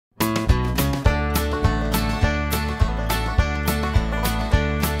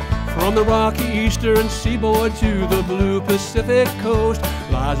From the rocky eastern seaboard to the blue Pacific coast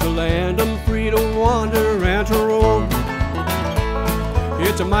lies the land I'm free to wander and to roam.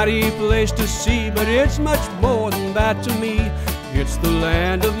 It's a mighty place to see, but it's much more than that to me. It's the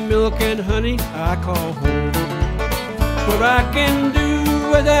land of milk and honey I call home, where I can do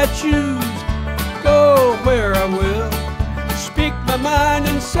what I choose, go where I will, speak my mind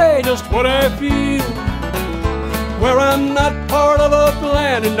and say just what I feel, where I'm not part of a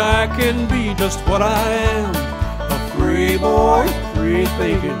plan and I can be just what I am, a freeborn,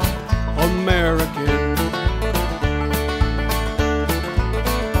 free-thinking American.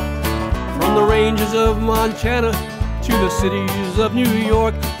 From the ranges of Montana to the cities of New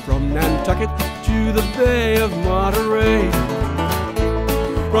York, from Nantucket to the Bay of Monterey,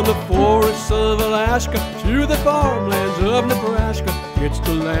 from the forests of Alaska to the farmlands of Nebraska, it's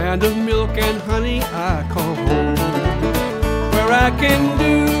the land of milk and honey I call home, where I can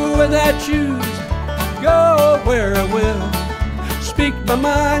do what I choose, go where I will, speak my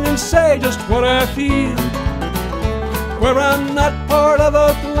mind and say just what I feel, where I'm not part of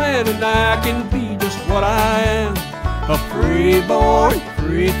a plan and I can be just what I am, a free-born,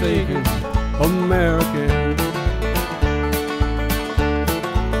 free-thinking American.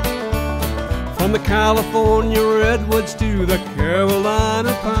 From the California redwoods to the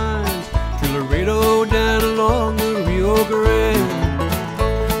Carolina pines, to Laredo down along the Rio Grande,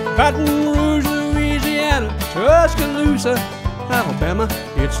 Baton Rouge, Louisiana, Tuscaloosa, Alabama,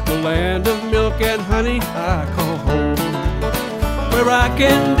 it's the land of milk and honey I call home, where I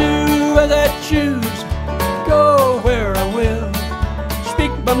can do what I choose, go where I will,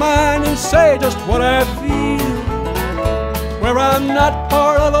 speak my mind and say just what I feel, where I'm not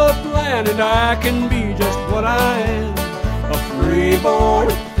part of a plan and I can be just what I am, a free-born,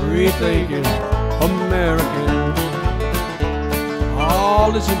 free-thinking American. Oh,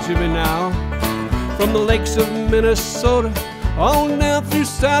 listen to me now. From the lakes of Minnesota on down through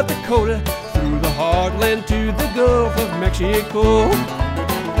South Dakota, through the heartland to the Gulf of Mexico,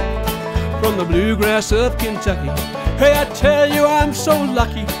 from the bluegrass of Kentucky, hey, I tell you I'm so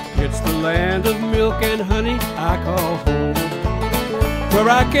lucky. It's the land of milk and honey I call home, where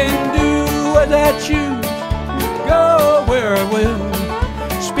I can do what I choose, go where I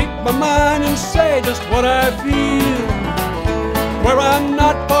will, speak my mind and say just what I feel, where I'm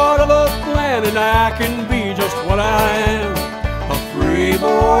not part of a plan and I can be just what I am, a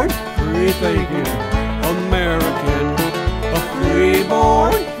free-born, free-thinking American, a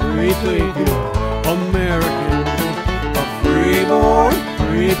free-born, free-thinking American, a free-born,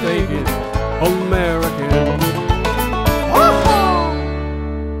 free-thinking American.